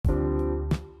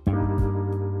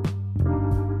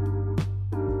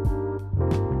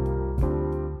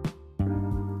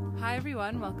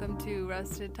everyone. Welcome to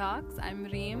Roasted Talks. I'm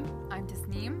Reem. I'm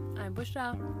Tasneem. I'm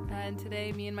Bushra. And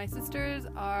today, me and my sisters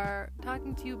are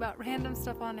talking to you about random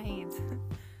stuff on Eid.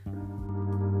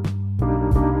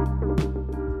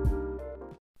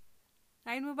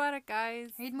 Eid Mubarak,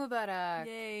 guys. Eid Mubarak.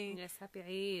 Yay. Yes, happy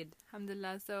Eid.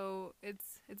 Alhamdulillah. So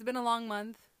it's been a long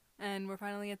month, and we're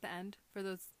finally at the end for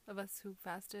those of us who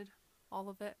fasted all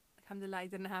of it. Alhamdulillah, I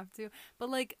didn't have to. But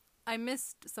I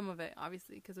missed some of it,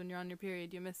 obviously, because when you're on your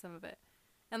period, you miss some of it.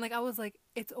 And I was like,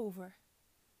 it's over.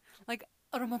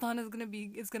 Ramadan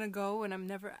is gonna go, and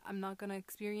I'm not gonna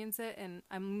experience it, and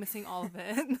I'm missing all of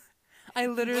it. I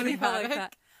literally felt like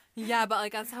that. Yeah,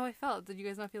 but that's how I felt. Did you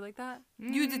guys not feel like that?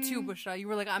 You did too, Bushra. You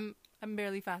were like, I'm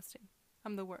barely fasting.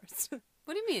 I'm the worst.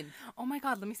 What do you mean? Oh my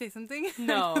God, let me say something.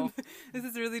 No. This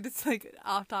is really just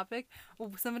off topic.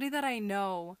 Somebody that I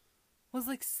know was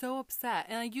so upset,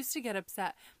 and I used to get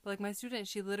upset, but my student,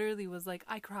 she literally was like,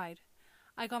 I cried.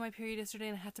 I got my period yesterday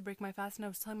and I had to break my fast, and I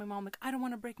was telling my mom I don't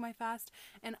want to break my fast,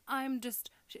 and I'm just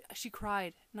she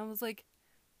cried, and I was like,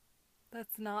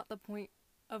 that's not the point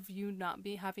of you not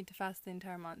having to fast the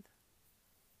entire month.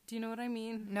 Do you know what I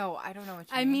mean? No, I don't know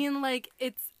what you mean. I mean,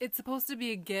 it's supposed to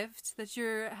be a gift that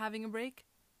you're having a break,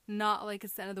 not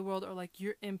it's the end of the world, or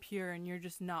you're impure and you're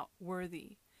just not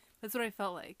worthy. That's what I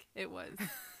felt like it was.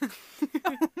 This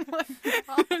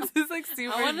is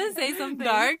super. I want to say something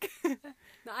dark.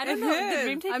 No, I don't know. Did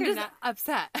Reem take I'm her just nap?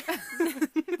 upset.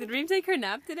 Did Reem take her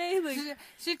nap today?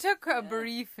 She took a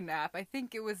brief nap. I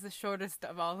think it was the shortest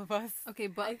of all of us. Okay,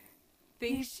 but I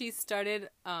think she started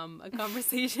a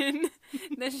conversation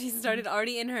that she started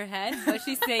already in her head, but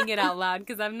she's saying it out loud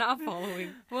because I'm not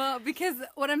following. Well, because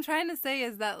what I'm trying to say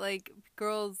is that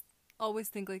girls always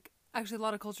think actually a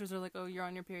lot of cultures are oh, you're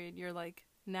on your period, you're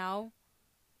now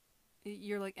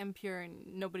you're impure and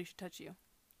nobody should touch you.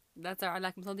 That's our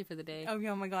lakum saldi for the day. Oh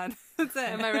my God, that's it.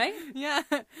 Am I right? Yeah,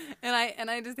 and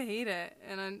I just hate it,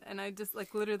 and I just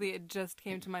literally it just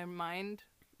came to my mind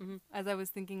as I was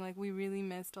thinking we really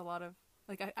missed a lot of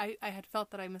I had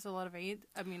felt that I missed a lot of Eid.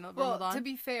 I mean, well, Ramadan. to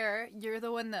be fair, you're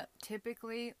the one that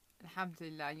typically,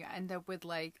 alhamdulillah, you end up with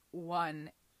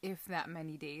one, if that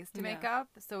many days to make up.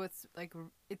 So it's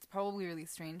it's probably really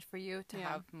strange for you to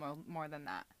have more than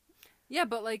that. Yeah,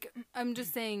 but I'm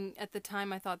just saying, at the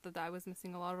time I thought that I was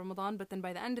missing a lot of Ramadan, but then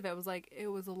by the end of it, I was it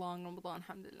was a long Ramadan,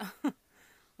 alhamdulillah.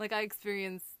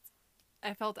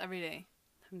 I felt every day.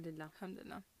 Alhamdulillah.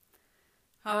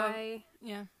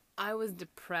 Alhamdulillah. I was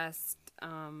depressed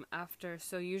after,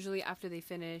 so usually after they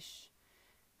finish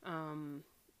the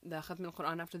Khatm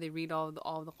al-Quran, after they read all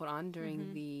of the Quran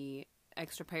during the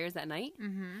extra prayers at night,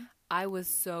 I was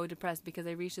so depressed because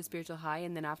I reached a spiritual high,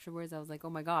 and then afterwards I was like, oh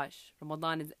my gosh,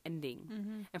 Ramadan is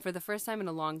ending. And for the first time in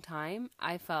a long time,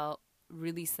 I felt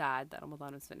really sad that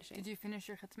Ramadan was finishing. Did you finish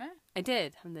your khatmah? I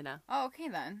did, alhamdulillah. Oh, okay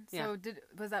then. Yeah. So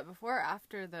was that before or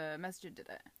after the masjid did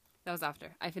it? That was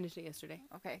after. I finished it yesterday.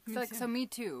 Okay. So me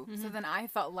too. So then I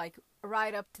felt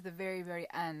right up to the very, very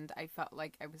end, I felt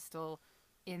like I was still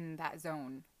in that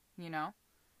zone, Yeah.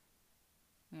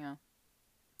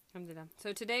 Alhamdulillah.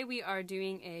 So today we are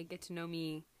doing a get to know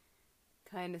me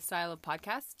kind of style of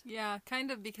podcast. Yeah,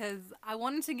 kind of, because I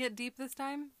wanted to get deep this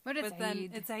time. But then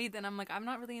it's Eid, and I'm I'm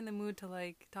not really in the mood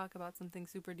to talk about something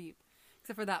super deep.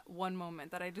 Except for that one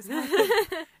moment that I just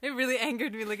it really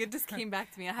angered me. It just came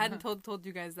back to me. I hadn't told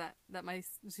you guys that my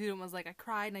student was I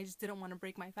cried and I just didn't want to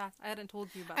break my fast. I hadn't told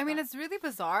you about that. I mean, it's really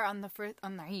bizarre on the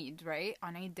Eid, right?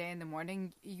 On Eid day in the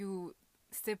morning, you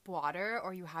sip water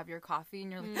or you have your coffee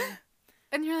and you're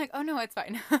and you're oh no, it's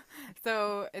fine.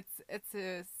 So it's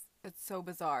so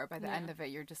bizarre. By the end of it,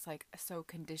 you're just so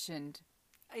conditioned.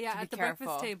 Yeah, to at the careful.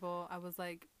 breakfast table, I was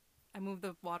I moved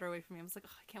the water away from me. I was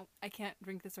oh, I can't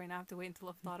drink this right now. I have to wait until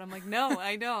Iftar. I'm no,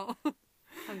 I don't.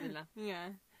 Alhamdulillah. Yeah.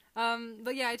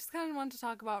 But yeah, I just kind of wanted to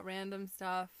talk about random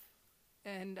stuff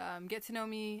and get to know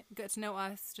me, get to know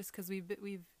us, just because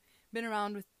we've been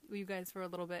around with you guys for a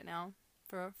little bit now,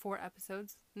 for 4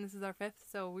 episodes, and this is our 5th.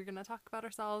 So we're gonna talk about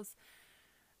ourselves,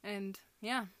 and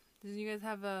yeah. Did you guys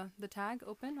have the tag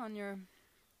open on your?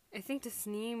 I think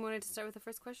Tasneem wanted to start with the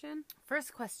first question.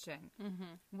 First question.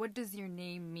 What does your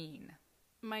name mean?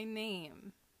 My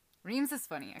name. Reem's is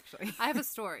funny, actually. I have a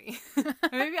story.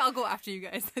 Maybe I'll go after you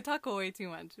guys. I talk way too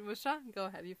much. Bushra, go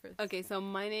ahead. You first. Okay, so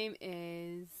my name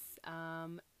is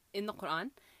in the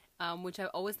Quran, which I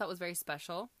always thought was very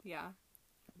special. Yeah.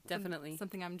 Definitely.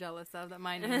 Something I'm jealous of that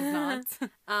mine is not.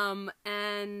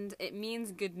 And it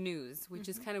means good news, which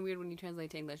is kind of weird when you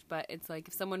translate to English, but it's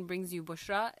if someone brings you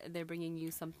bushra, they're bringing you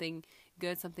something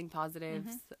good, something positive.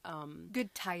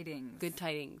 Good tidings. Good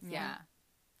tidings. Yeah.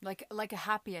 like a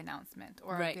happy announcement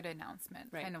or a Right. good announcement,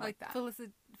 Right. kind of Like that.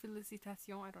 felicitation.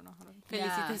 I don't know how to.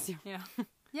 Yeah. Félicitations. Yeah.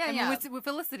 Yeah, I mean, yeah. with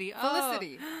Felicity. Oh,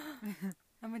 Felicity.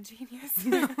 I'm a genius.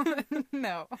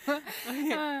 No.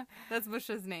 Okay. That's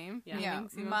Bushra's name. Yeah. Yeah, Meaning,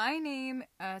 Sima. my name,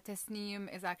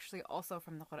 Tasneem, is actually also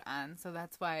from the Quran, so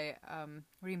that's why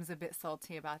Reem's a bit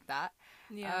salty about that.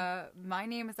 Yeah. My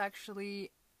name is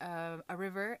actually a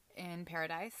river in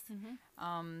paradise,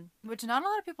 Mm-hmm. which not a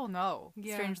lot of people know,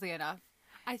 Yeah. strangely enough.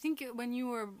 I think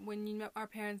our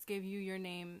parents gave you your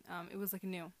name, it was like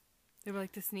new. They were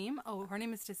like Tasneem. Oh, her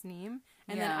name is Tasneem.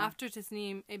 And then Yeah. after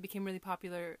Tasneem, it became really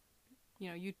popular. You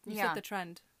know, you Yeah. set the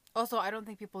trend. Also, I don't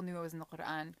think people knew it was in the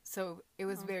Quran, so it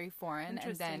was very foreign, and then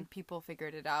Interesting. people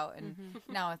figured it out, and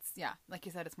now it's, like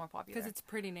you said, it's more popular. Because it's a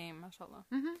pretty name, mashallah.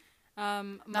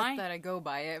 Not My that I go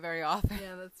by it very often.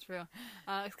 yeah, that's true.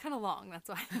 It's kind of long, that's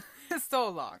why. It's so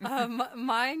long.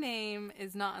 My name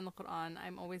is not in the Quran.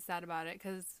 I'm always sad about it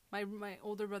because my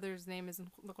older brother's name is in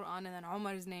the Quran, and then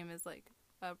Omar's name is like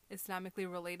a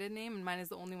Islamically related name, and mine is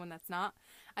the only one that's not.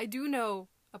 I do know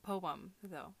a poem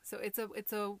though, so it's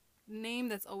a name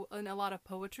that's in a lot of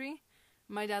poetry.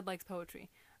 My dad likes poetry,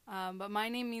 but my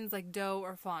name means like doe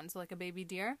or fawn, so like a baby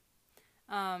deer,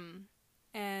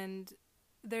 and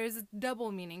there's a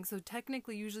double meaning. So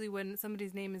technically, usually when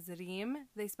somebody's name is Reem,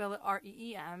 they spell it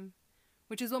Reem,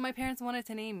 which is what my parents wanted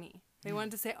to name me. They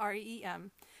wanted to say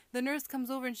Reem. The nurse comes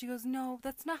over and she goes, "No,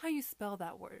 that's not how you spell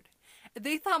that word."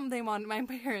 They thought my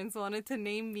parents wanted to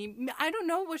name me. I don't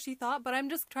know what she thought, but I'm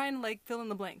just trying to like fill in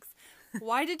the blanks.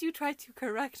 Why did you try to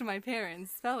correct my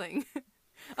parents' spelling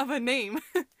of a name?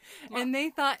 And they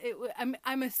thought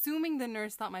I'm assuming the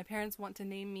nurse thought my parents want to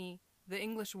name me the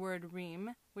English word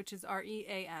ream, which is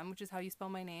Ream, which is how you spell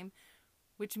my name,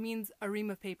 which means a ream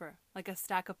of paper, like a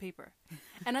stack of paper.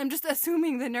 And I'm just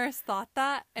assuming the nurse thought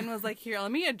that and was like, "Here,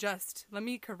 let me adjust. Let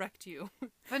me correct you."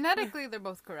 Phonetically, they're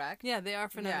both correct. Yeah, they are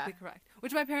phonetically correct.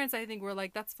 Which my parents, I think, were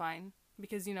like, "That's fine."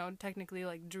 Because, you know, technically,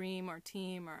 like, dream or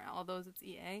team or all those, it's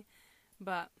EA.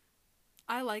 But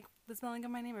I like the spelling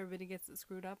of my name. Everybody gets it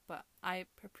screwed up, but I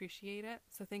appreciate it.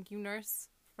 So thank you, nurse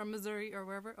from Missouri or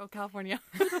wherever. Oh, California.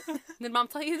 Did mom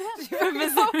tell you that? From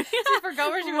Missouri. She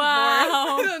forgot where she was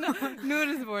Wow. born. Noor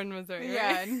is born in Missouri,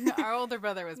 Yeah, right? and our older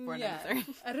brother was born in Missouri.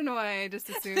 I don't know why I just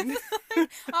assumed.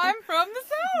 I'm from the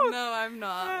South. No, I'm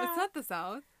not. It's not the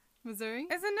South. Missouri?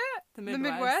 Isn't it? The The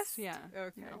Midwest? Midwest? Yeah.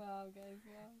 Okay. No. Wow,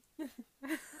 guys,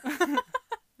 wow.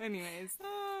 Anyways,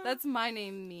 that's my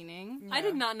name meaning. I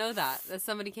did not know that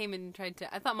somebody came and tried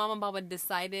to. I thought Mom and Baba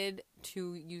decided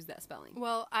to use that spelling.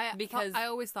 Well, I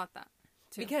always thought that.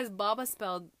 Too. Because Baba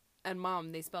spelled and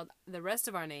Mom, they spelled the rest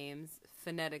of our names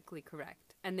phonetically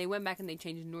correct. And they went back and they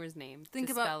changed Noor's name Think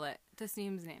to about spell it.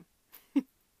 Tasneem's name.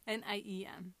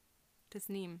 Niem.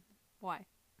 Tasneem. Why?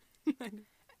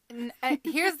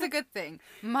 Here's the good thing.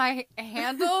 My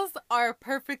handles are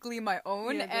perfectly my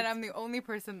own, Yeah, and that's- I'm the only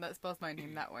person that spells my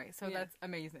name that way. So Yeah. that's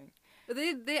amazing.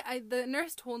 The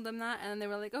nurse told them that, and they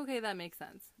were like, "Okay, that makes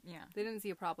sense." Yeah. They didn't see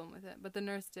a problem with it, but the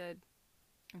nurse did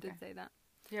Okay. say that.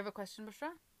 Do you have a question,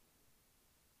 Bushra?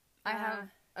 I have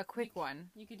a quick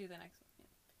one. You could do the next one.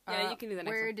 Yeah, you can do the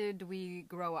next Where one. did we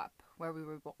grow up? Where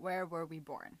were we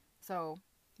born? So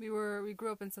We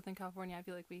grew up in Southern California. I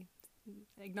feel like we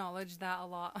acknowledged that a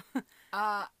lot.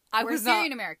 I was was not-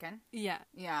 Syrian American. Yeah,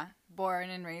 Yeah, born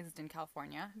and raised in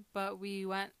California. but we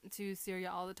went to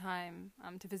Syria all the time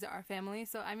to visit our family.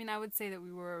 So, I mean, I would say that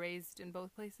we were raised in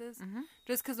both places. Mhm.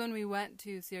 Just because when we went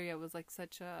to Syria, it was like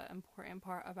such a important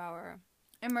part of our...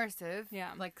 Immersive.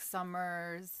 Yeah. Like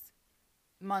summers,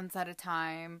 months at a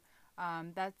time.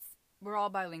 We're all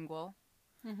bilingual.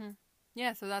 Mm-hmm.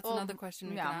 Yeah, so that's Well, another question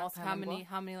we yeah, can ask. How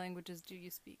multilingual. many languages do you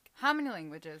speak? How many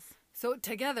languages? So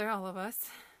together, all of us,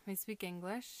 we speak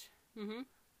English. Mm-hmm.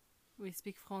 We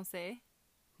speak Francais.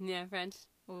 Yeah, French.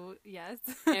 Oh, yes.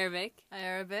 Arabic.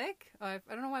 Arabic. Oh, I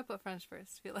don't know why I put French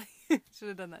first. I feel like should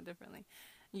have done that differently.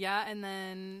 Yeah, and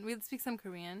then we speak some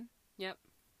Korean. Yep.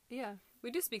 Yeah. We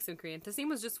do speak some Korean. Tassim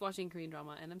was just watching Korean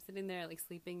drama, and I'm sitting there, like,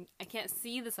 sleeping. I can't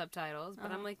see the subtitles,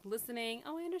 but I'm, like, listening.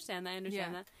 Oh, I understand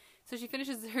Yeah. that. So she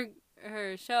finishes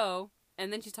her show,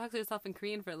 and then she talks to herself in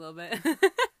Korean for a little bit.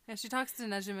 Yeah, she talks to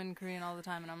Najim in Korean all the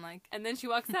time, and I'm like, And then she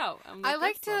walks out. I'm I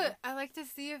 "That's lovely." like to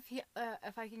see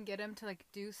if I can get him to like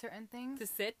do certain things. To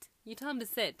sit. You tell him to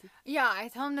sit. Yeah, I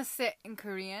tell him to sit in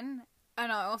Korean,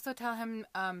 and I also tell him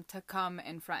to come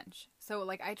in French. So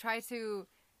like I try to.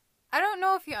 I don't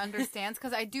know if he understands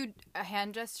because I do a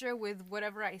hand gesture with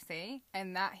whatever I say,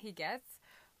 and that he gets.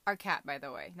 Our cat, by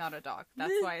the way, not a dog.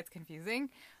 That's why it's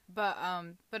confusing. But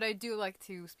I do like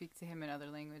to speak to him in other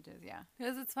languages. Yeah.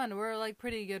 because it's fun. We're like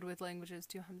pretty good with languages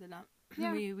too, alhamdulillah.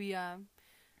 Yeah.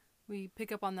 we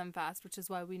pick up on them fast, which is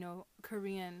why we know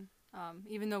Korean.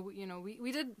 Even though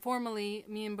we did formally,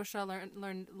 me and Bushra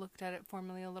looked at it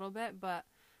formally a little bit, but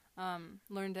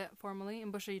learned it formally.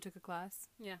 And Bushra, you took a class.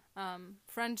 Yeah.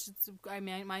 French, I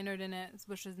minored in it. It's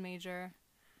Bushra's major.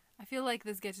 I feel like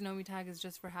this get to know me tag is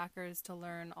just for hackers to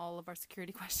learn all of our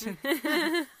security questions.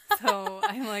 So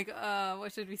I'm like,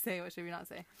 what should we say? What should we not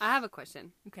say? I have a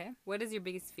question. Okay. What is your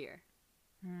biggest fear?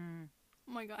 Oh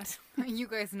my god. You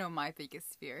guys know my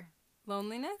biggest fear.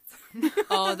 Loneliness?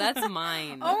 Oh, that's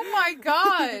mine. Oh my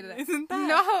god. Isn't that?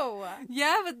 No.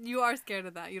 Yeah, but you are scared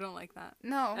of that. You don't like that.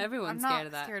 No. Everyone's I'm not scared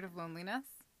of that. scared of loneliness.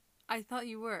 I thought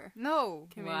you were. No.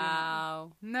 Okay, maybe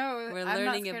Wow. No, We're I'm not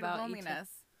learning scared about of each other. loneliness.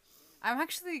 I'm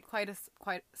actually quite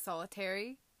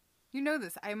solitary. You know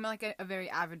this. I'm like a very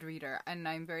avid reader, and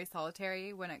I'm very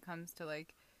solitary when it comes to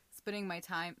like splitting my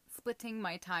time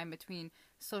between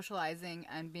socializing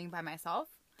and being by myself.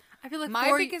 I feel like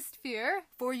My biggest fear.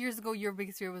 4 years ago, your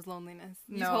biggest fear was loneliness.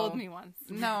 You No. told me once.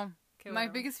 No, Okay, my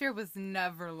whatever. biggest fear was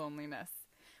never loneliness.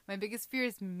 My biggest fear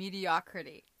is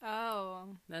mediocrity.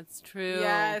 Oh, That's true.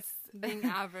 Yes, being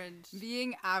average.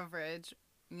 being average.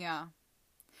 Yeah,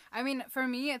 I mean, for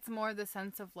me, it's more the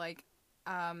sense of like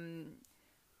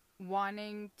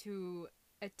wanting to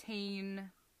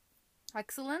attain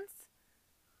excellence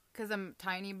because I'm a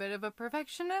tiny bit of a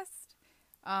perfectionist,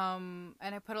 and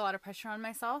I put a lot of pressure on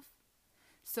myself.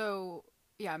 So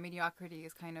yeah, mediocrity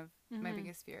is kind of my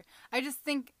biggest fear. I just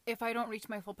think if I don't reach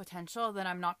my full potential, then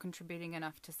I'm not contributing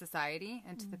enough to society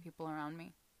and to the people around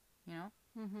me. You know,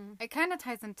 it kind of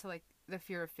ties into like the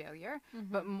fear of failure,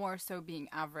 but more so being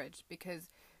average, because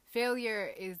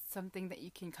failure is something that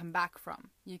you can come back from.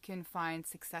 You can find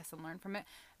success and learn from it.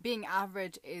 Being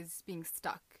average is being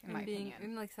stuck, in my opinion.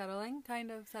 And like settling, kind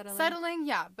of settling. Settling,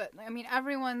 yeah, but I mean,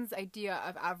 everyone's idea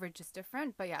of average is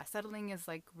different. But yeah, settling is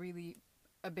like really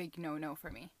a big no-no for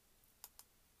me.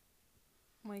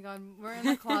 Oh my god, we're in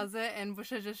the closet and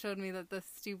Busha just showed me that the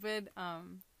stupid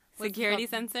Security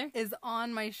sensor? is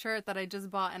on my shirt that I just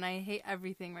bought, and I hate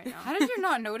everything right now. How did you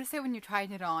not notice it when you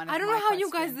tried it on? I is don't know my how you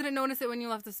guys question. didn't notice it when you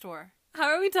left the store. How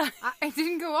are we talking? I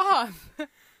didn't go off.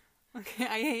 Okay,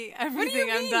 I hate What do everything.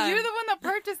 you I'm mean? done. You're the one that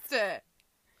purchased it.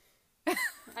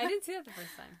 I didn't see that the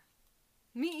first time.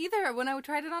 Me either. When I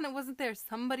tried it on, it wasn't there.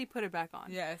 Somebody put it back on.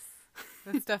 Yes,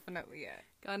 that's definitely it.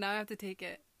 God, now I have to take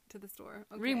it to the store.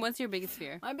 Okay. Reem, what's your biggest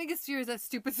fear? My biggest fear is that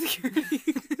stupid security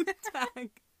tag.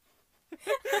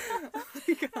 Oh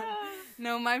my god.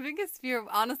 No, my biggest fear,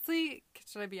 honestly,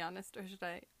 should I be honest or should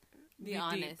I Be deep?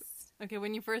 honest. Okay,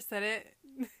 when you first said it,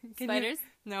 Spiders?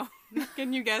 No.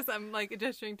 Can you guess? I'm like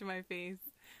gesturing to my face.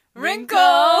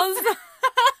 Wrinkles!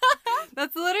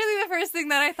 That's literally the first thing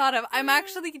that I thought of. I'm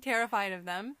actually terrified of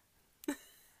them.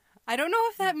 I don't know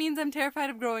if that means I'm terrified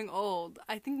of growing old.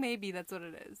 I think maybe that's what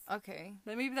it is. Okay.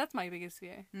 Maybe that's my biggest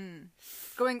fear.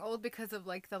 Growing old because of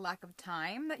like the lack of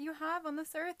time that you have on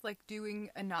this earth, like doing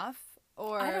enough,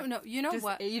 or I don't know. You know just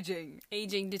what? aging.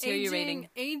 Aging, deteriorating.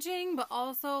 Aging, but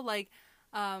also like,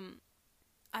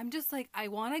 I'm just like, I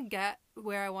want to get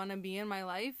where I want to be in my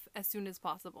life as soon as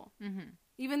possible. Mm-hmm.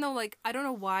 Even though, like, I don't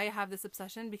know why I have this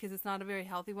obsession, because it's not a very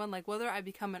healthy one. Like, whether I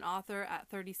become an author at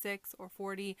 36 or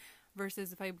 40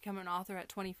 versus if I become an author at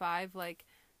 25, like,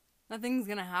 nothing's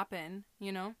gonna happen,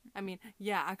 you know? I mean,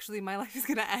 yeah, actually, my life is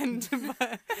gonna end,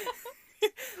 but,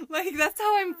 like, that's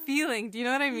how I'm feeling. Do you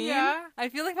know what I mean? Yeah. I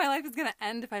feel like my life is gonna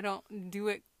end if I don't do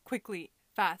it quickly,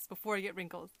 fast, before I get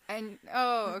wrinkles. And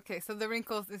okay, so the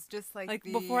wrinkles is just like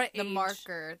the, before I the age.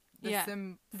 marker, the Yeah.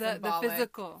 The symbolic,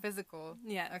 physical.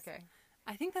 Yes. Okay,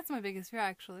 I think that's my biggest fear,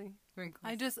 actually. wrinkles.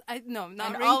 No, not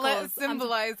and wrinkles. all that I'm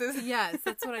symbolizes. yes,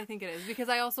 that's what I think it is, because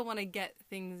I also want to get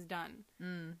things done.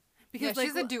 Because Yeah,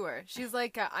 she's a doer. She's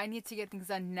like, I need to get things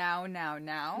done now.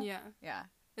 Yeah. Yeah.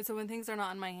 And so when things are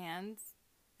not in my hands,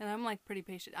 and I'm like pretty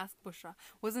patient. Ask Bushra.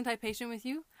 Wasn't I patient with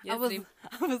you? Yes, Reem.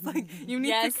 I was like, you need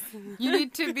Yes. You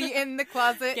need to be in the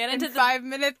closet Get into in the- 5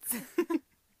 minutes.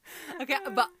 Okay,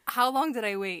 but how long did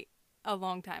I wait? A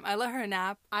long time. I let her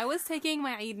nap. I was taking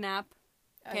my Eid nap.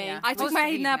 Okay. yeah. I took Most my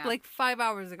Eid nap like 5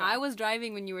 hours ago. I was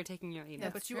driving when you were taking your Eid Yeah,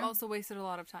 nap. but you true. also wasted a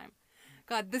lot of time.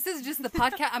 God, this is just the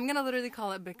podcast. I'm going to literally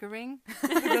call it bickering.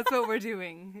 That's what we're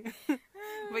doing.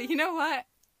 But you know what?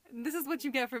 This is what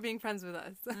you get for being friends with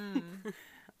us.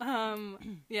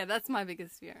 Yeah, that's my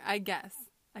biggest fear, I guess.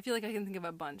 I feel like I can think of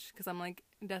a bunch because I'm like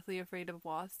deathly afraid of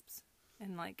wasps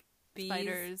and like Bees.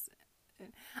 spiders.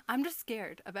 I'm just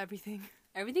scared of everything.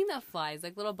 Everything that flies,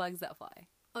 like little bugs that fly.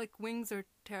 Like wings are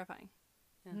terrifying.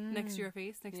 Yeah. Next to your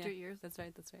face, next Yeah, to your ears. That's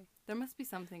right. There must be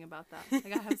something about that.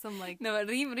 Like I have some like No, but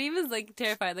Reem is like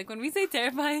terrified. Like when we say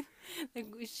terrified, like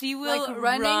she will like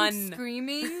running, run.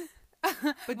 screaming.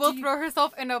 But will throw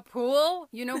herself in a pool.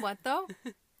 You know what though?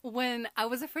 When I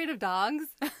was afraid of dogs,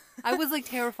 I was like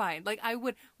terrified. Like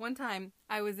one time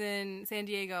I was in San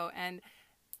Diego and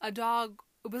a dog,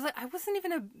 it was like, I wasn't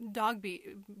even a dog beach,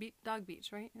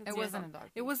 right? It wasn't a dog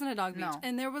beach. It wasn't a dog beach. No.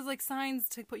 And there was like signs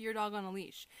to put your dog on a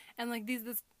leash. And like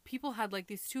this people had like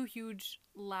these two huge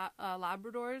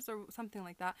Labradors or something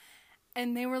like that.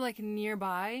 And they were like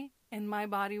nearby. And my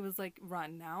body was like,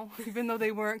 run now. Even though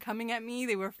they weren't coming at me,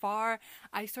 they were far.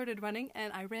 I started running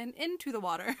and I ran into the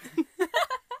water.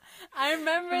 I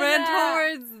remember ran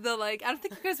that. towards the like. I don't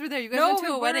think you guys were there. You guys went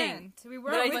to a wedding. We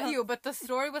weren't with you, but the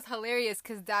story was hilarious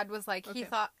because Dad was like, he Okay.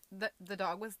 thought the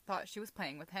dog thought she was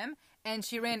playing with him, and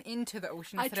she ran into the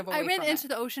ocean instead of away I ran from into it.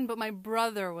 the ocean, but my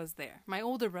brother was there, my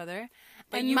older brother,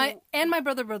 But and my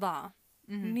brother Brother.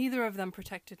 Neither of them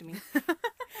protected me.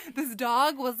 This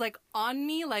dog was like on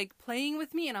me, like playing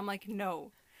with me, and I'm like,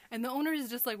 no. And the owners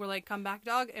just like were like, come back,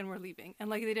 dog, and we're leaving. And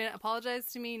like they didn't apologize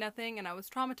to me, nothing, and I was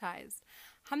traumatized.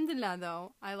 Alhamdulillah,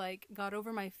 though, I like got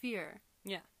over my fear.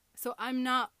 Yeah. So I'm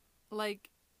not like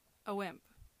a wimp.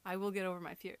 I will get over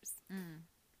my fears.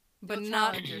 But You'll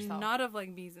not challenge yourself. not of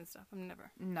like bees and stuff. I'm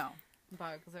never. No,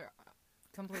 bugs are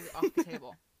completely off the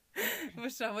table.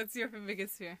 Michelle, what's your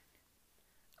biggest fear?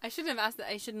 I should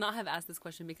not have asked this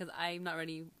question because I'm not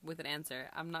ready with an answer.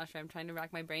 I'm not sure. I'm trying to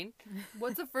rack my brain.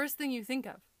 What's the first thing you think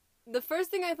of? The first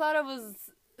thing I thought of was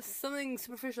something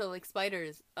superficial, like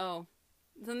spiders. Oh,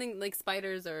 something like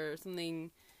spiders or something.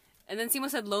 And then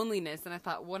Simo said loneliness, and I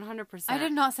thought 100%. I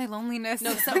did not say loneliness.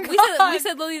 No, so we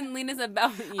said loneliness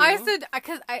about you. I said,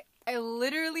 because I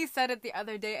literally said it the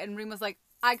other day, and Reem was like,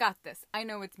 I got this. I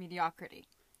know it's mediocrity.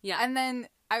 Yeah. And then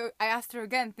I asked her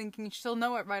again, thinking she'll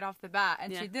know it right off the bat,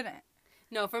 and Yeah. she didn't.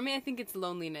 No, for me, I think it's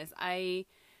loneliness.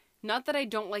 Not that I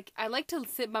don't like, I like to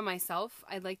sit by myself.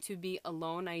 I like to be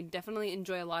alone. I definitely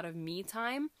enjoy a lot of me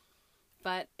time,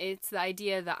 but it's the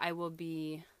idea that I will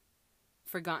be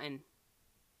forgotten.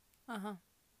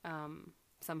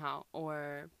 Somehow,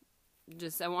 or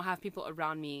just I won't have people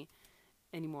around me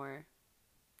anymore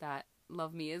that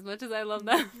love me as much as I love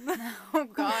them. Oh,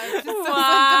 God. Just so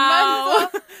Wow.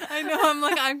 sentimental. I know. I'm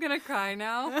like, I'm gonna cry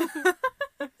now.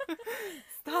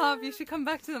 Stop. You should come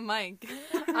back to the mic.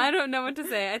 I don't know what to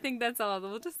say. I think that's all.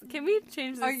 Can we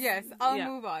change this? Oh, yes. I'll Yeah.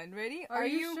 move on. Ready? Are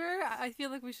you sure? I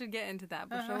feel like we should get into that.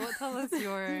 But tell us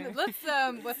your. Let's,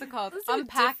 what's it called? Let's do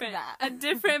Unpack different- that. A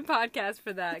different podcast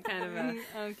for that kind of a...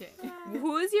 Okay.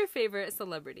 Who is your favorite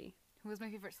celebrity? Who is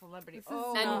my favorite celebrity? This is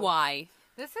And No. why?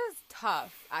 This is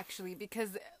tough, actually,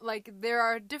 because, like, there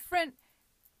are different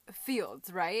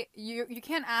fields, right? You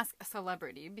can't ask a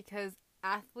celebrity because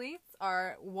athletes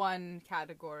are one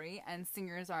category and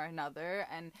singers are another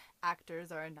and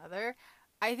actors are another.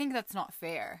 I think that's not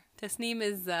fair. Tasneem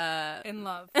is In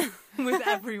love with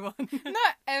everyone.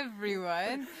 Not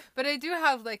everyone, but I do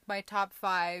have, like, my top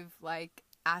 5, like,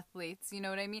 athletes, you know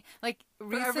what I mean? Like,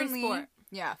 every recently... sport.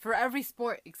 Yeah, for every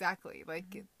sport, exactly.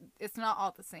 Like, it's not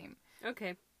all the same.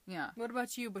 okay. Yeah. What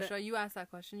about you, Bushra? You asked that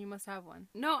question. You must have one.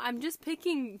 No, I'm just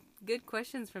picking good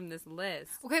questions from this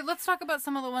list. Okay, let's talk about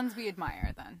some of the ones we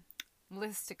admire, then.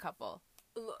 List a couple.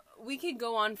 We could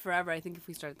go on forever, I think, if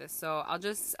we start this. So I'll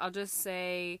just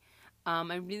say,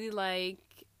 I really like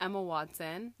Emma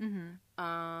Watson.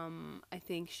 I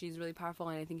think she's really powerful,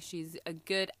 and I think she's a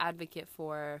good advocate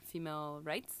for female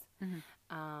rights.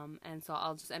 And so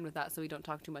I'll just end with that, so we don't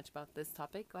talk too much about this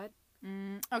topic. Go ahead.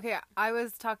 Okay, I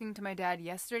was talking to my dad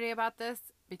yesterday about this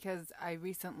because I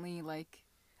recently, like,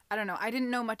 I don't know, I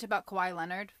didn't know much about Kawhi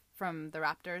Leonard from the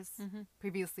Raptors,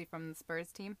 previously from the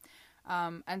Spurs team,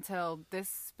 until this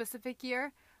specific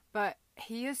year. But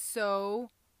he is so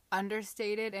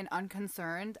understated and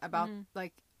unconcerned about,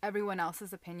 like, everyone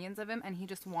else's opinions of him, and he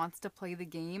just wants to play the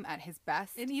game at his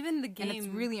best. And even the game. And it's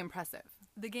really impressive.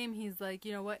 The game, he's like,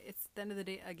 you know what? It's the end of the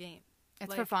day, a game. It's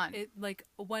like, for fun.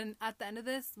 When at the end of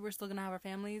this, we're still gonna have our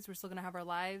families. We're still gonna have our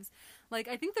lives. Like,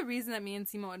 I think the reason that me and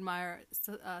Simo admire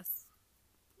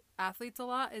athletes a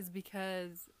lot is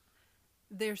because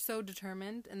they're so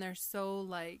determined and they're so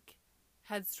like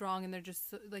headstrong and they're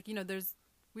just so, like, you know, they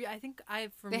have I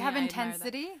admire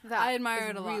intensity. that. I admire is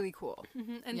it a lot. really cool.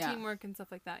 And Yeah. teamwork and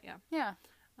stuff like that. Yeah. Yeah.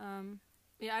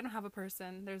 Yeah, I don't have a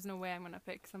person. There's no way I'm gonna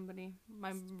pick somebody.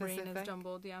 My brain is Specific?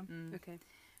 jumbled. Yeah. Okay.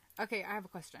 Okay, I have a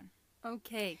question.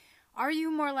 Okay. Are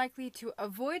you more likely to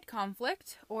avoid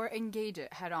conflict or engage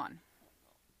it head on?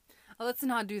 Let's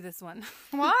not do this one.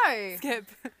 Why? Skip.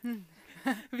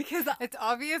 Because It's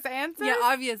obvious answers? yeah,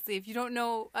 obviously, if you don't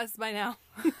know us by now,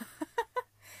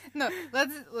 No,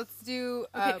 let's do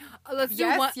let's do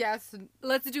yes, one. yes.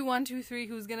 Let's do 1, 2, 3.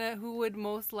 Who would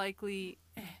most likely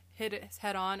hit it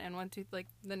head on, and 1, 2, like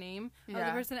the name of the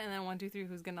person, and then 1, 2, 3,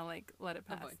 who's gonna like let it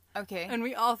pass. Okay. And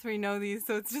we all three know these,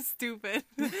 so it's just stupid.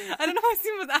 I don't know why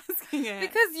Sima was asking it.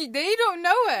 Because they don't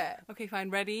know it. Okay, fine.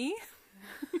 Ready?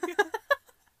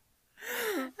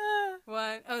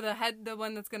 One. Oh, the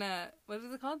one that's gonna. What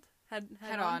is it called? Head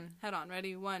on. Head on.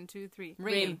 Ready? 1, 2, 3.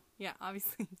 Reem. Yeah,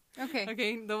 obviously. Okay.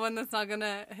 Okay, the one that's not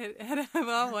gonna hit head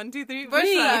on. 1, 2, 3.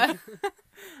 Bushra.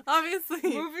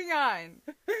 Obviously. Moving on.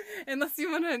 Unless you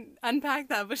want to unpack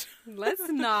that, but Let's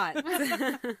not.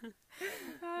 Okay.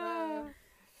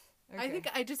 I think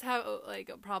I just have like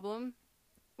a problem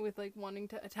with like wanting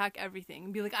to attack everything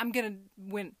and be like, I'm gonna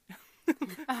win.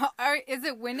 Is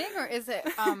it winning or is it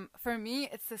for me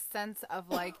it's the sense of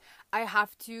like I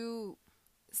have to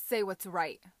say what's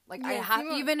right. Like I have,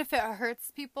 even if it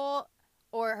hurts people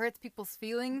or hurts people's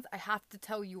feelings, I have to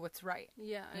tell you what's right.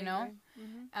 Yeah, you know?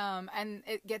 And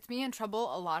it gets me in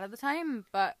trouble a lot of the time,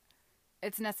 but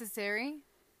it's necessary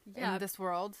in this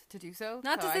world to do so.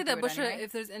 Not so to say I that do it Bushra, anyway.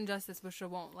 if there's injustice, Bushra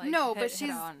won't like. No, hit, but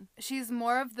hit on. she's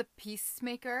more of the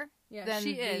peacemaker than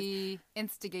she is. the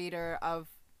instigator of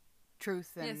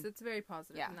truth. And Yes, it's very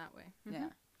positive in that way. Yeah.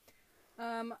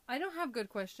 I don't have good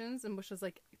questions, and Bushra's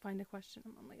like, find a question.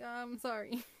 I'm like, I'm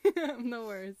sorry, I'm the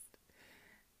worst.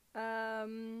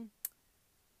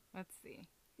 Let's see.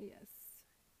 Yes,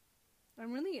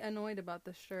 I'm really annoyed about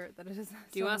the shirt that it is.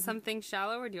 Do you want something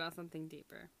shallow or do you want something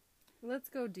deeper? Let's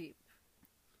go deep.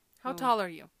 How tall are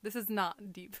you? This is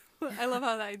not deep. I love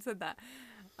how I said that.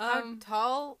 How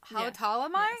tall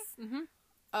am I? Yes. Mm-hmm.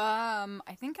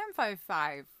 I think I'm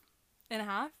 5'5". And a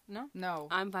half? No.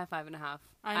 I'm 5'5.5".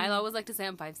 I always like to say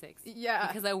I'm 5'6". Yeah,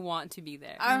 because I want to be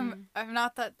there. I'm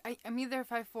not that. I'm either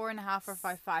 5'4.5" or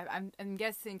 5'5". I'm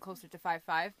guessing closer to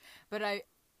 5'5". But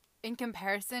in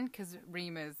comparison, because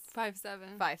Reem is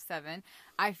 5'7",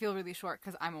 I feel really short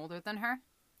because I'm older than her.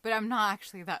 But I'm not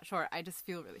actually that short. I just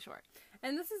feel really short.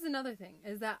 And this is another thing,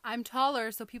 is that I'm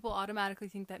taller, so people automatically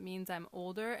think that means I'm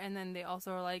older, and then they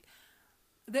also are like,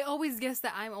 they always guess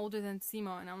that I'm older than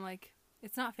Simo, and I'm like,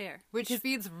 it's not fair. Which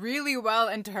feeds really well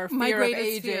into her fear of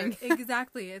aging. Fear.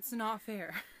 Exactly, it's not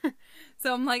fair.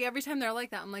 So I'm like, every time they're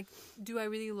like that, I'm like, do I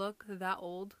really look that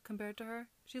old compared to her?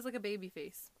 She's like a baby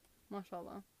face.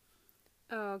 Mashallah.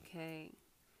 Okay.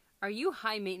 Are you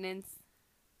high maintenance?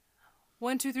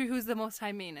 1, 2, 3. Who's the most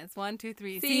high maintenance? 1, 2,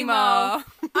 3. Simo. Simo.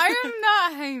 I am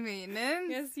not high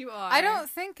maintenance. Yes, you are. I don't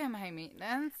think I'm high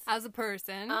maintenance. As a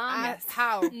person. Yes.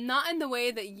 How? Not in the way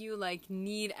that you like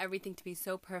need everything to be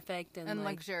so perfect and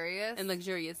like, luxurious. And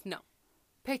luxurious. No.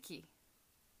 Picky.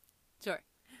 Sure.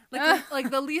 Like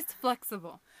the least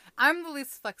flexible. I'm the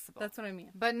least flexible. That's what I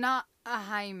mean. But not a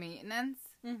high maintenance.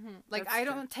 Mm-hmm. Like That's I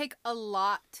true. don't take a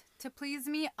lot to please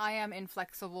me. I am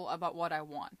inflexible about what I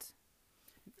want.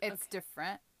 It's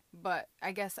different, but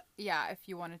I guess if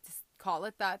you wanted to call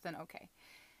it that, then okay.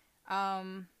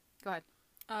 Go ahead.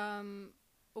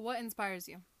 What inspires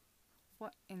you?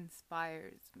 What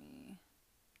inspires me?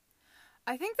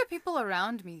 I think the people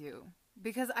around me do,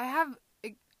 because I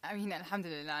mean,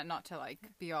 alhamdulillah, not to like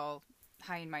be all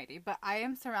high and mighty, but I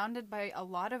am surrounded by a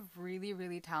lot of really,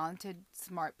 really talented,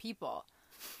 smart people.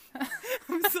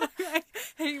 I'm sorry. I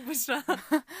hate Bushra.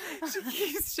 She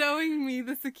keeps showing me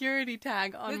the security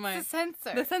tag on the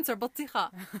sensor. The sensor,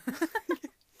 بطيخة.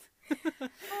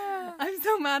 I'm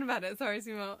so mad about it. Sorry,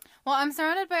 Simo. Well, I'm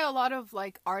surrounded by a lot of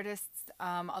like artists,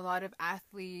 a lot of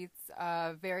athletes,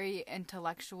 very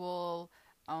intellectual,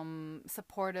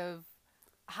 supportive,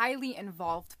 highly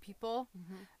involved people.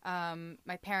 Mm-hmm.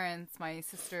 My parents, my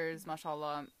sisters,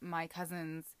 mashallah, my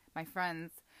cousins, my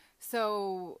friends.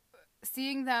 So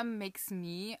seeing them makes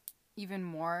me even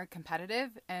more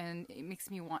competitive, and it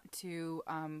makes me want to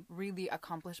really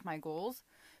accomplish my goals,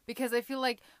 because I feel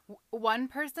like one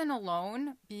person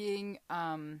alone being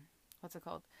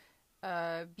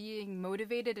being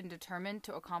motivated and determined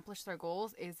to accomplish their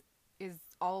goals is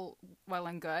all well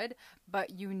and good, but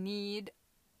you need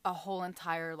a whole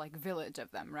entire like village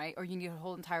of them, right? Or you need a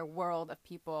whole entire world of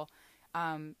people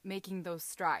making those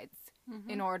strides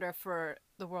in order for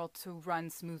the world to run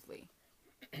smoothly.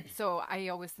 So I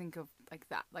always think of like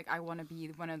that. Like I want to be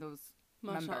one of those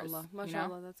members. Mashallah, you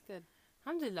know? that's good.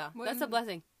 Alhamdulillah, that's a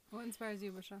blessing. What inspires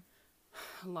you, Bushra?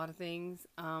 A lot of things.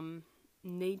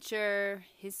 Nature,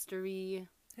 history,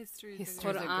 History is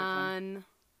Quran,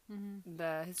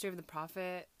 the history of the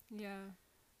Prophet. Yeah.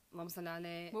 What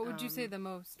What would you say the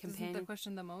most? Companion. Isn't the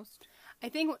question the most? I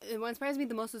think what inspires me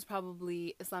the most is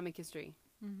probably Islamic history.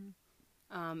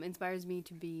 Inspires me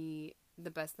to be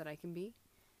the best that I can be.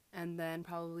 And then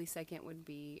probably second would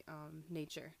be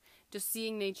nature. Just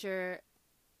seeing nature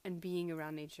and being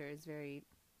around nature is very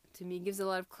to me gives a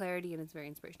lot of clarity and it's very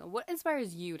inspirational. What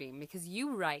inspires you, Reem? Because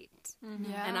you write,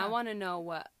 Yeah. and I want to know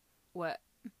what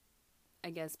I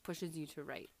guess pushes you to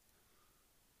write.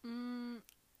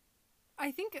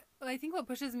 I think what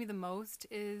pushes me the most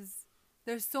is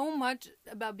there's so much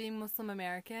about being Muslim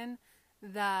American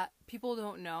that people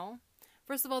don't know.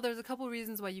 First of all, there's a couple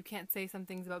reasons why you can't say some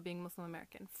things about being Muslim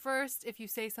American. First, if you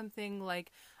say something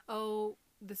like, oh,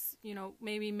 this,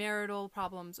 maybe marital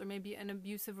problems or maybe an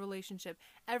abusive relationship,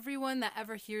 everyone that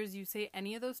ever hears you say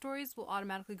any of those stories will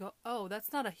automatically go, oh,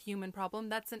 that's not a human problem,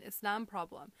 that's an Islam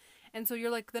problem. And so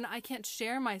you're like, then I can't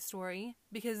share my story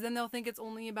because then they'll think it's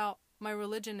only about my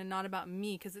religion and not about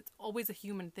me, because it's always a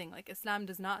human thing. Like, Islam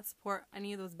does not support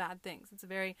any of those bad things. It's a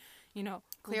very,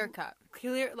 clear cut,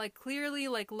 clearly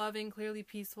loving, clearly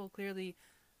peaceful, clearly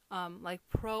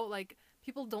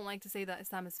people don't like to say that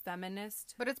Islam is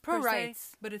feminist, but it's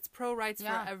pro-rights. But it's pro-rights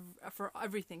for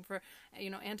everything, for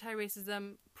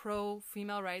anti-racism,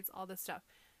 pro-female rights, all this stuff.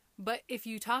 But if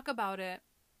you talk about it,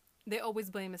 they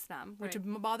always blame Islam, which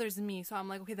bothers me. So I'm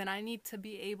like, okay, then I need to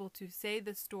be able to say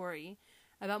the story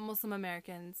about Muslim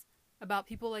Americans, about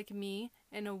people like me,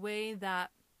 in a way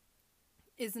that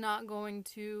is not going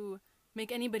to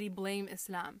make anybody blame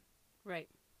Islam. Right.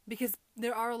 Because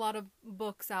there are a lot of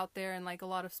books out there and a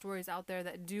lot of stories out there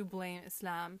that do blame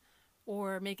Islam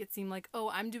or make it seem like,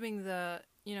 oh, I'm doing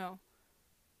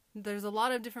there's a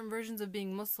lot of different versions of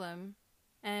being Muslim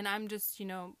and I'm just,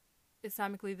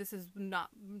 Islamically, this is not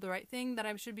the right thing that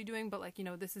I should be doing, but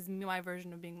this is my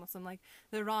version of being Muslim. Like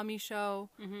the Rami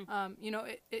show,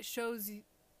 it shows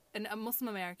a Muslim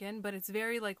American, but it's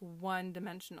very one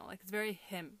dimensional. Like it's very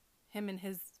him and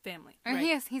his family. And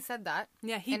he said that.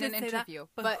 Yeah, he in did an say interview.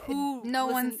 That, but no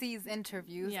one sees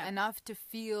interviews enough to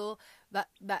feel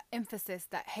that emphasis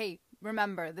that, hey,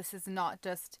 remember, this is not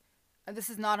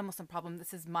a Muslim problem.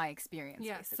 This is my experience.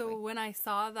 Yeah. Basically. So when I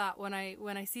saw that, when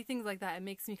I see things like that, it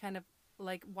makes me kind of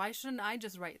like, why shouldn't I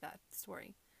just write that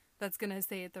story that's going to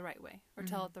say it the right way or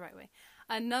tell it the right way?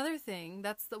 Another thing,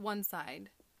 that's the one side,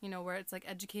 where it's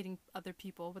educating other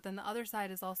people. But then the other side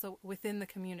is also within the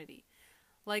community.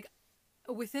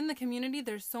 Within the community,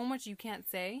 there's so much you can't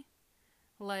say.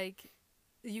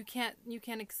 You can't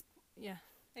yeah.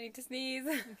 I need to sneeze.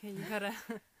 Okay, you gotta...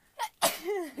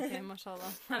 Okay,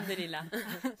 mashallah. Alhamdulillah.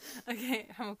 Okay,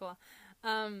 alhamdulillah.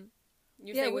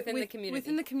 You're saying within the community.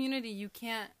 Within the community, you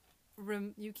can't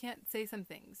say some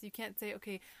things. You can't say,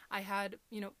 okay, I had,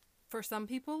 for some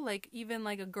people, even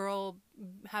a girl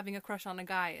having a crush on a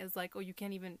guy is oh, you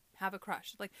can't even have a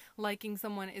crush. Liking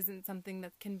someone isn't something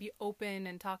that can be open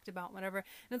and talked about, whatever.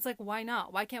 And it's why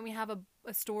not? Why can't we have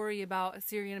a story about a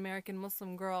Syrian American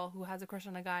Muslim girl who has a crush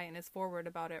on a guy and is forward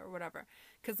about it or whatever?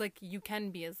 Because you can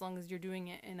be, as long as you're doing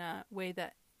it in a way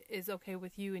that is okay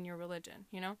with you and your religion,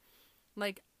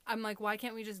 I'm why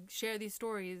can't we just share these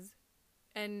stories?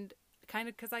 And kind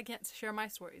of because I can't share my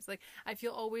stories. I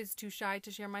feel always too shy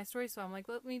to share my story, so I'm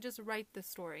let me just write this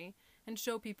story and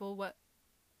show people what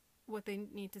they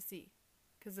need to see,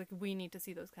 because we need to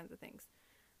see those kinds of things.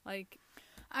 I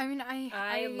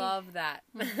love that.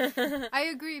 I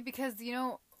agree, because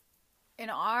in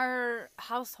our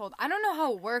household, I don't know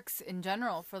how it works in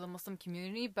general for the Muslim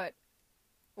community, but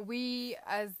we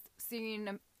as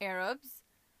Syrian Arabs,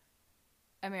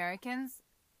 Americans,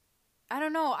 I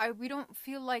don't know. I don't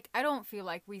feel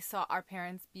like we saw our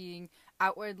parents being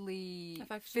outwardly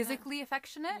physically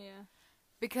affectionate. Yeah.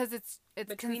 Because it's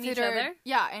between considered, each other.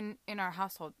 Yeah, in our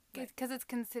household, Right. because it's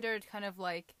considered kind of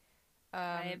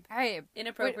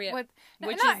inappropriate,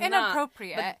 which is not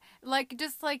inappropriate. Not,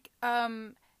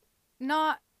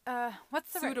 Not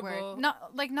what's the suitable. right word?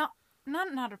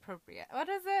 Not appropriate. What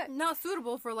is it? Not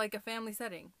suitable for a family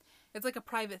setting. It's a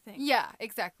private thing. Yeah,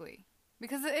 exactly.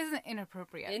 Because it isn't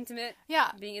inappropriate. intimate.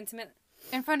 Yeah, Being intimate.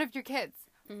 in front of your kids.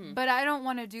 Mm-hmm. But I don't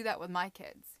want to do that with my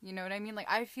kids. You know what I mean?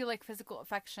 I feel like physical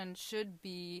affection should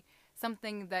be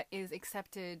something that is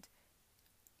accepted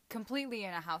completely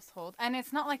in a household. And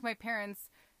it's not like my parents,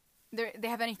 they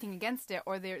have anything against it,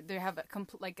 or they have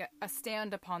a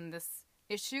stand upon this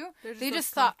issue. They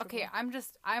just thought, okay,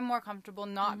 I'm more comfortable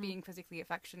not being physically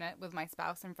affectionate with my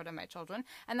spouse in front of my children,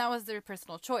 and that was their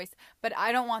personal choice. But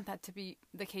I don't want that to be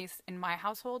the case in my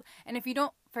household. And if you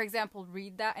don't, for example,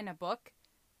 read that in a book,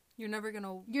 you're never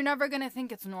gonna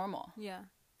think it's normal. Yeah.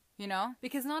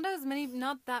 Because not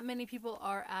that many people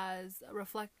are as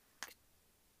reflecting.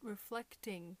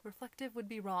 Reflective would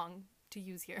be wrong to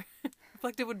use here.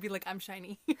 Reflective would be I'm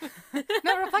shiny.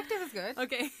 No, reflective is good.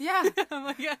 Okay. Yeah.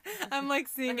 I'm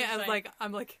seeing it as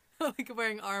I'm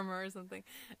wearing armor or something.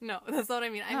 No, that's not what I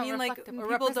mean. I mean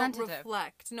people don't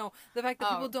reflect. No, the fact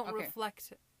that people don't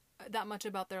reflect that much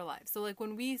about their lives. So like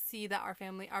when we see that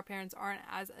our parents aren't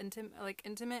as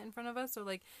intimate in front of us, or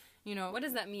like, you know, What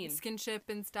does that mean? Skinship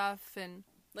and stuff, and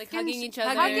Like hugging each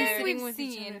other. Hugging sitting we've with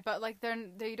each seen, other. but like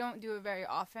they don't do it very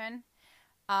often.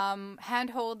 Hand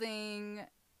holding,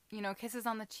 you know, kisses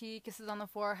on the cheek, kisses on the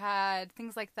forehead,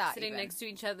 things like that. Sitting next to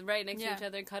each other, right next to each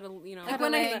other, cuddle, you know. Like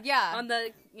when I- on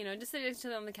the, you know, just sitting next to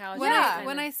them on the couch.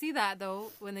 when I see that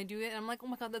though, when they do it, I'm like, oh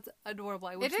my god, that's adorable.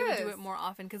 I wish they would do it more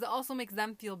often, because it also makes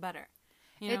them feel better.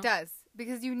 You know? It does,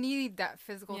 because you need that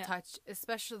physical Yeah. touch,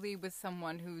 especially with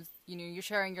someone who's, you know, you're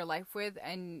sharing your life with,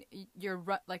 and you're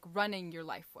running your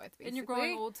life with, basically. And you're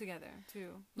growing old together too.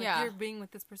 Like, Yeah. you're being with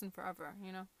this person forever.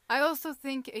 You know. I also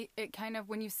think it kind of,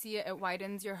 when you see it, it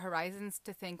widens your horizons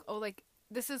to think, oh, like,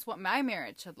 this is what my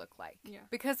marriage should look like. Yeah.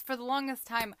 Because for the longest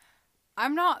time,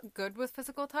 I'm not good with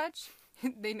physical touch.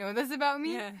 They know this about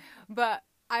me. Yeah. But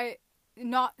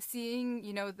not seeing,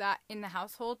 you know, that in the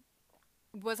household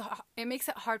it makes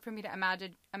it hard for me to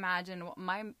imagine what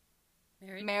my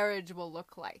marriage will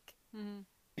look like. Mm-hmm.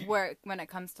 When it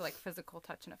comes to like physical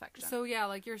touch and affection. So yeah,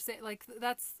 like you're saying, like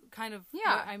that's kind of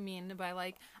Yeah. what I mean by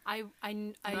like I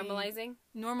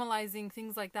Normalizing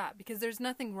things like that, because there's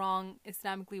nothing wrong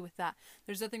Islamically with that.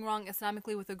 There's nothing wrong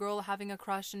Islamically with a girl having a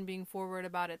crush and being forward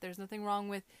about it. There's nothing wrong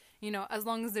with, you know, as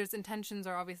long as there's intentions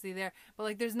are obviously there. But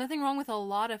like there's nothing wrong with a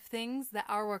lot of things that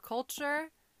our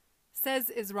culture says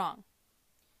is wrong.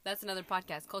 That's another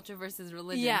podcast, culture versus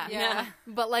religion. Yeah.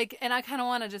 But like, and I kind of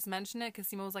want to just mention it because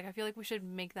Sima was like, I feel like we should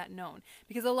make that known,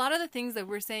 because a lot of the things that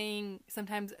we're saying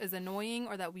sometimes is annoying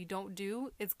or that we don't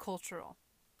do is cultural.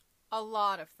 A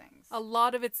lot of things. A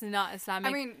lot of it's not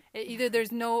Islamic. I mean, either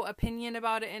there's no opinion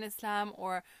about it in Islam,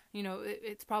 or, you know,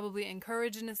 it's probably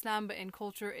encouraged in Islam, but in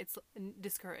culture it's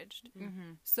discouraged.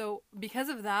 Mm-hmm. So because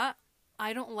of that,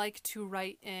 I don't like to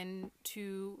write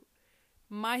into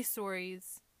my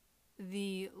stories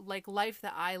the like life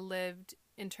that I lived,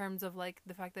 in terms of like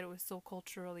the fact that it was so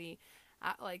culturally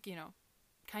like, you know,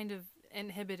 kind of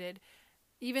inhibited.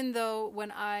 Even though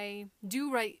when I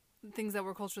do write things that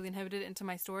were culturally inhibited into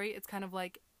my story, it's kind of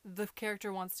like the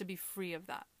character wants to be free of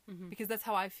that. Mm-hmm. Because that's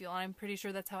how I feel, and I'm pretty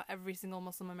sure that's how every single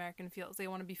Muslim American feels. They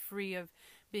want to be free of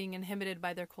being inhibited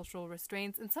by their cultural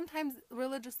restraints, and sometimes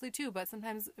religiously too, but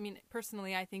sometimes, I mean,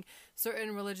 personally, I think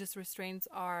certain religious restraints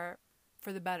are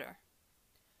for the better.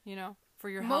 You know, for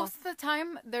your health. Most of the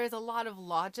time, there's a lot of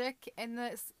logic in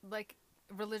this, like,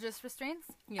 religious restraints.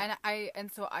 Yeah.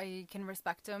 And so I can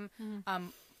respect them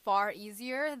far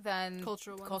easier than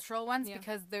cultural ones Yeah.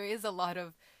 because there is a lot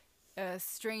of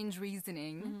strange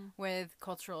reasoning with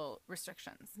cultural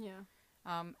restrictions. Yeah.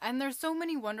 And there's so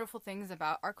many wonderful things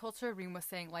about our culture. Reem was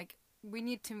saying, like, we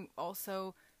need to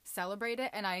also celebrate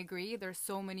it, and I agree. There's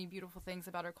so many beautiful things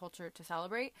about our culture to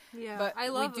celebrate. Yeah, but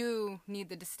we we do need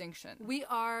the distinction. We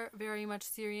are very much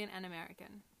Syrian and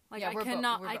American. Like, Yeah, I we're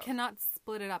both. cannot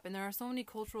split it up, and there are so many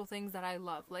cultural things that I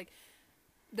love. Like,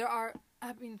 there are.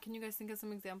 I mean, can you guys think of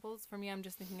some examples? For me, I'm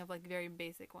just thinking of like very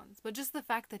basic ones. But just the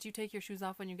fact that you take your shoes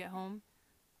off when you get home,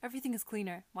 everything is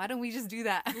cleaner. Why don't we just do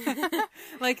that?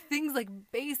 Like things like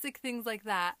basic things like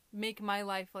that make my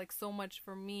life like so much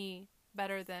for me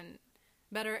better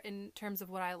in terms of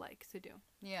what I like to do.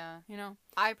 Yeah. You know?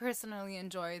 I personally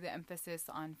enjoy the emphasis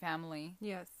on family.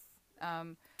 Yes.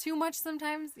 Too much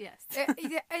sometimes? Yes.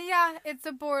 Yeah,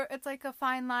 it's like a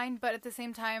fine line, but at the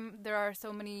same time, there are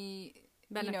so many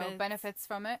benefits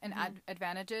from it and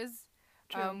advantages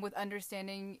with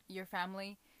understanding your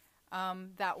family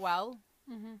that well.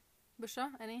 Mm-hmm. Bushra,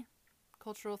 any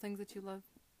cultural things that you love?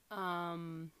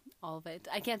 All of it.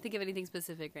 I can't think of anything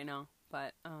specific right now,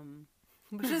 but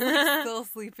Bushra's like still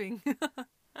sleeping.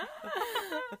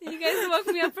 You guys woke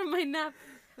me up from my nap.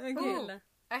 Ooh,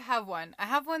 I have one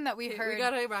that we heard. We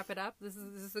gotta wrap it up. This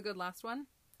is a good last one.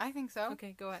 I think so.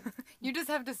 Okay, go ahead. You just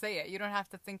have to say it. You don't have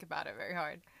to think about it very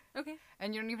hard. Okay.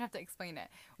 And you don't even have to explain it.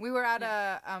 We were at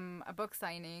a book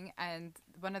signing, and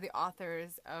one of the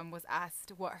authors was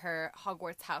asked what her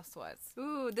Hogwarts house was.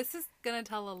 Ooh, this is gonna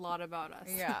tell a lot about us.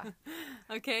 Yeah.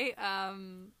 Okay.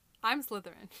 I'm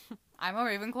Slytherin. I'm a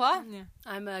Ravenclaw. Yeah.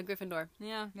 I'm a Gryffindor.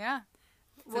 Yeah. Yeah.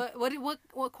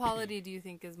 What quality do you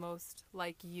think is most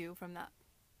like you from that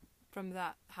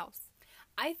house?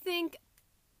 I think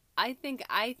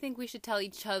we should tell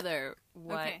each other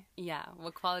what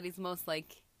quality's most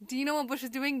like. Do you know what Bush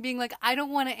is doing? Being like, I don't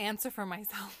want to answer for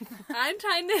myself. I'm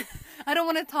trying to. I don't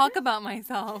want to talk about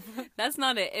myself. That's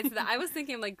not it. It's that I was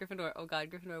thinking like Gryffindor. Oh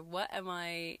God, Gryffindor. What am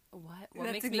I? What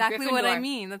That's makes exactly me Gryffindor? what I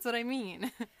mean. That's what I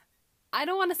mean. I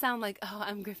don't want to sound like, oh,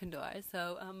 I'm Gryffindor.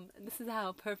 So this is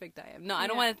how perfect I am. No, I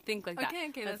don't want to think like that.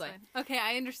 Okay, that's fine. Okay,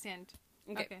 I understand.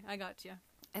 Okay, I got you.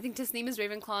 I think Tasneem is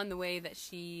Ravenclaw in the way that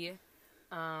she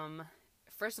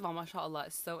First of all, mashallah,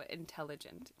 is so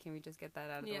intelligent. Can we just get that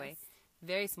out of the way?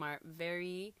 Very smart,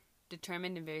 very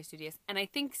determined, and very studious. And I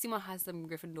think Simo has some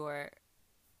Gryffindor.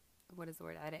 What is the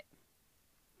word? At it.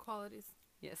 Qualities.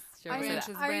 Yes, sure.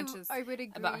 Branches. I would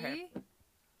agree. About her.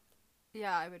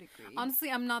 Yeah, I would agree. Honestly,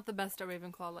 I'm not the best at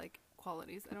Ravenclaw like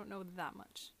qualities. I don't know that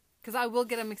much because I will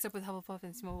get them mixed up with Hufflepuff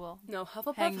and Simo will. No,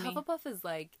 Hufflepuff is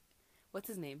like, what's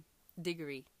his name?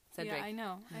 Diggory. Cedric. Yeah, I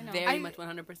know. Very much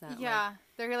 100%. Yeah, like,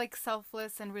 they're like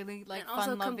selfless and really like and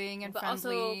fun-loving and but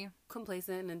friendly. Also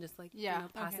complacent and just like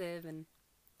passive and.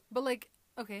 But like,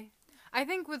 okay. I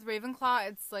think with Ravenclaw,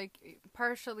 it's like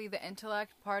partially the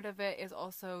intellect. Part of it is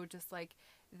also just like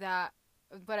that.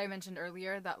 What I mentioned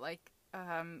earlier, that like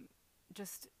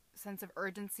just sense of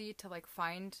urgency to like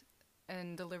find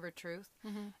and deliver truth.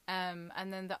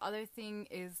 And then the other thing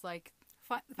is like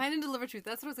find and deliver truth.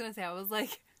 That's what I was gonna say. I was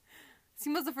like.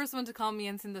 Simo's the first one to call me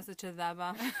Enciendo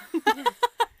Chedaba.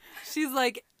 She's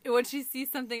like, when she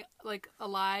sees something like a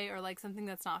lie or like something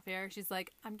that's not fair, she's like,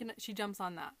 she jumps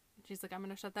on that. She's like, I'm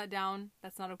gonna shut that down.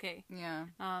 That's not okay. Yeah.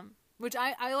 Which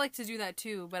I like to do that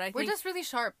too, but I think we're just really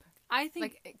sharp. I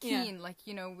think like keen, like,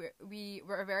 you know,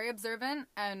 we're very observant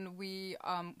and we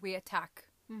attack.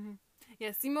 Mm-hmm.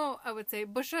 Yeah, Simo, I would say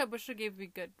Busha gave me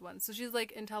good ones. So she's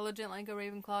like intelligent like a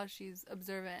Ravenclaw. She's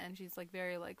observant and she's like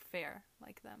very like fair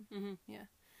like them. Mm-hmm. Yeah,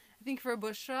 I think for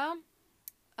Busha,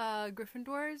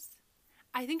 Gryffindors,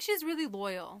 I think she's really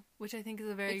loyal, which I think is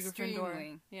a very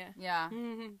Gryffindor. Yeah. Yeah.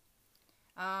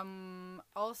 Mm-hmm.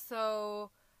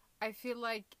 Also, I feel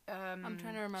like I'm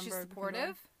trying to remember. She's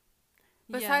supportive.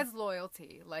 Besides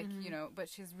loyalty, like, you know, but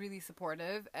she's really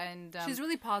supportive and she's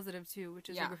really positive too, which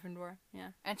is a Gryffindor. Yeah.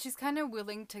 And she's kind of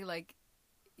willing to like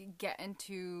get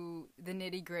into the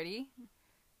nitty-gritty.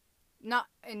 Not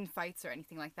in fights or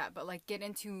anything like that, but like get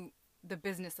into the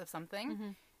business of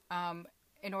something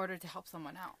in order to help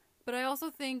someone out. But I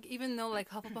also think even though like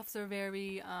Hufflepuffs are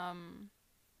very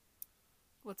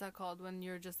what's that called when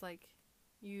you're just like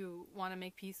you want to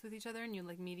make peace with each other and you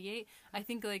like mediate. I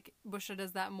think like Busha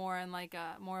does that more in like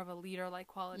more of a leader like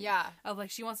quality. Yeah. Of like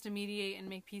she wants to mediate and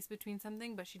make peace between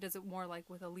something, but she does it more like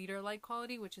with a leader like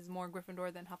quality, which is more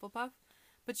Gryffindor than Hufflepuff.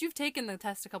 But you've taken the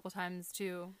test a couple times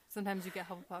too. Sometimes you get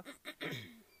Hufflepuff.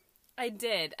 I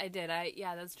did.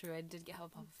 Yeah, that's true. I did get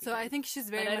Hufflepuff. So I think she's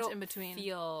very much in between. I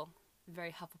feel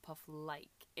very Hufflepuff like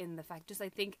in the fact. Just I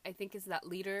think it's that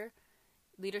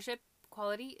leadership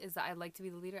quality is that I like to be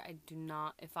the leader. I do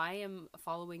not. If I am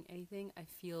following anything, I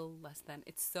feel less than.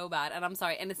 It's so bad, and I'm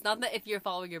sorry. And it's not that if you're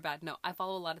following, you're bad. No, I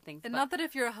follow a lot of things. And not that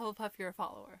if you're a Hufflepuff, you're a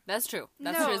follower. That's true.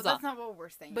 That's true. as well. That's not what we're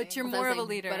saying. But you're more of a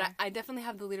leader. But I definitely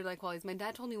have the leader-like qualities. My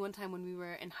dad told me one time when we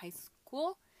were in high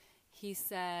school, he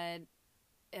said,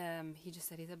 he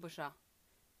said, Busha,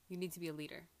 you need to be a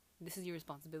leader. This is your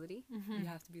responsibility. You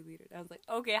have to be a leader. I was like,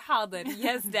 okay, how then?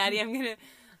 Yes, Daddy,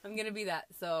 I'm gonna be that.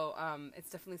 So it's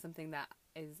definitely something that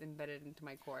is embedded into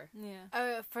my core.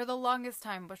 Yeah. For the longest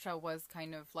time, Busha was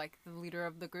kind of like the leader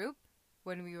of the group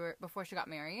before she got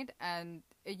married, and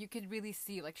you could really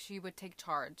see like she would take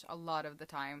charge a lot of the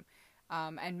time,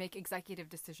 and make executive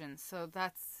decisions. So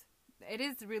it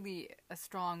is really a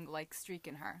strong like streak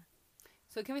in her.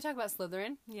 So can we talk about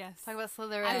Slytherin? Yes. Talk about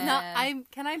Slytherin.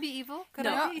 Can I be evil? Could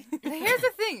No. I be? Here's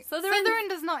the thing. Slytherin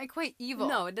does not equate evil.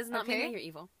 No, it does not mean that you're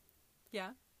evil.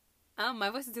 Yeah. My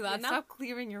voice is too loud now. Stop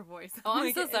clearing your voice. Oh,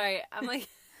 I'm so sorry. I'm like,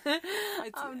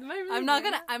 I'm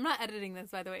not editing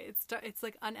this, by the way. It's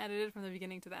like unedited from the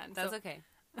beginning to the end. That's okay.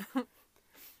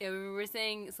 Yeah, we were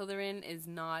saying Slytherin is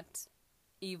not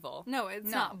evil. No,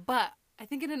 it's not. But I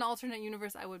think in an alternate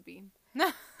universe, I would be.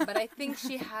 But I think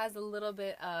she has a little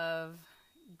bit of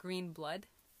green blood.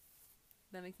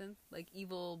 That makes sense? Like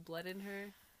evil blood in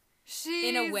her. She's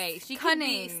in a way. She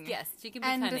cunning. Can be, yes, she can be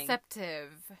and cunning.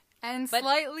 deceptive. And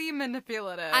slightly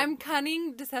manipulative. I'm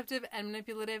cunning, deceptive, and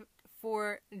manipulative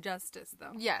for justice,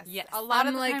 though. Yes. Yes. A lot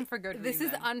of the like, time for good this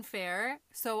reason. is unfair,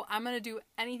 so I'm going to do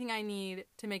anything I need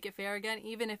to make it fair again,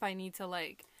 even if I need to,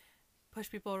 like, push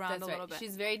people around little bit.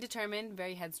 She's very determined,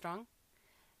 very headstrong.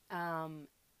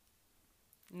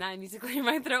 Now I need to clear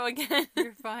my throat again.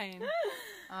 You're fine.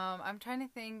 I'm trying to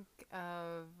think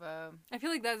of. I feel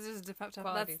like that's just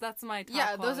that's my top.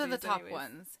 Yeah, those are the top anyways.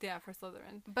 ones. Yeah, for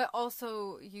Slytherin. But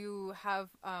also, you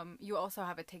also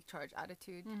have a take charge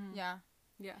attitude. Mm-hmm. Yeah.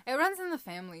 Yeah. It runs in the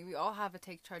family. We all have a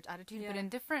take charge attitude,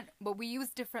 but we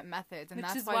use different methods, and which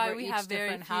that's is why we each have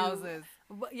very different few houses.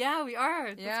 Yeah, we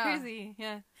are. That's crazy.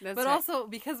 Yeah. That's but right. also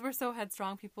because we're so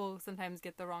headstrong, people sometimes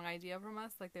get the wrong idea from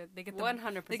us. Like they get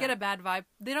 100%. They get a bad vibe.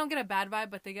 They don't get a bad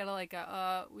vibe, but they get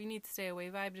a we need to stay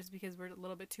away vibe just because we're a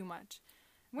little bit too much.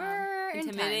 We're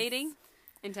intimidating,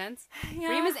 intense. Yeah.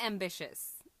 Reem is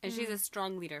ambitious. And she's a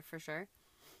strong leader for sure.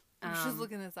 She's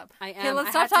looking this up. I am. Okay, let's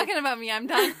I stop had to- talking about me. I'm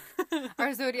done.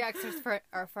 Our zodiacs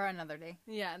are for another day.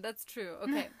 Yeah, that's true.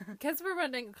 Okay, because we're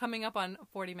coming up on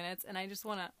 40 minutes, and I just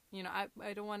want to,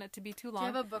 I don't want it to be too Do long.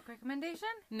 you have a book recommendation?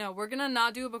 No, we're gonna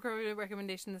not do a book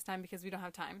recommendation this time because we don't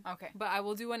have time. Okay. But I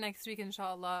will do one next week,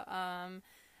 inshallah.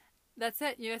 That's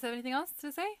it. You guys have anything else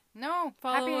to say? No.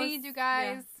 Follow Happy us. Eid, you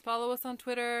guys. Yeah. Follow us on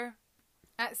Twitter.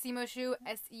 At Simoshu,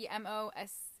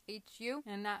 SEMOSHU.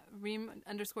 And at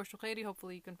Reem_Shukhairi.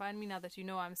 Hopefully you can find me now that you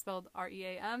know I'm spelled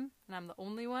REAM and I'm the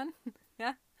only one.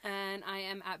 Yeah? And I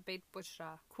am at Beit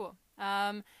Bushra. Cool.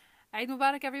 Eid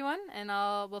Mubarak, everyone, and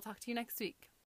we'll talk to you next week.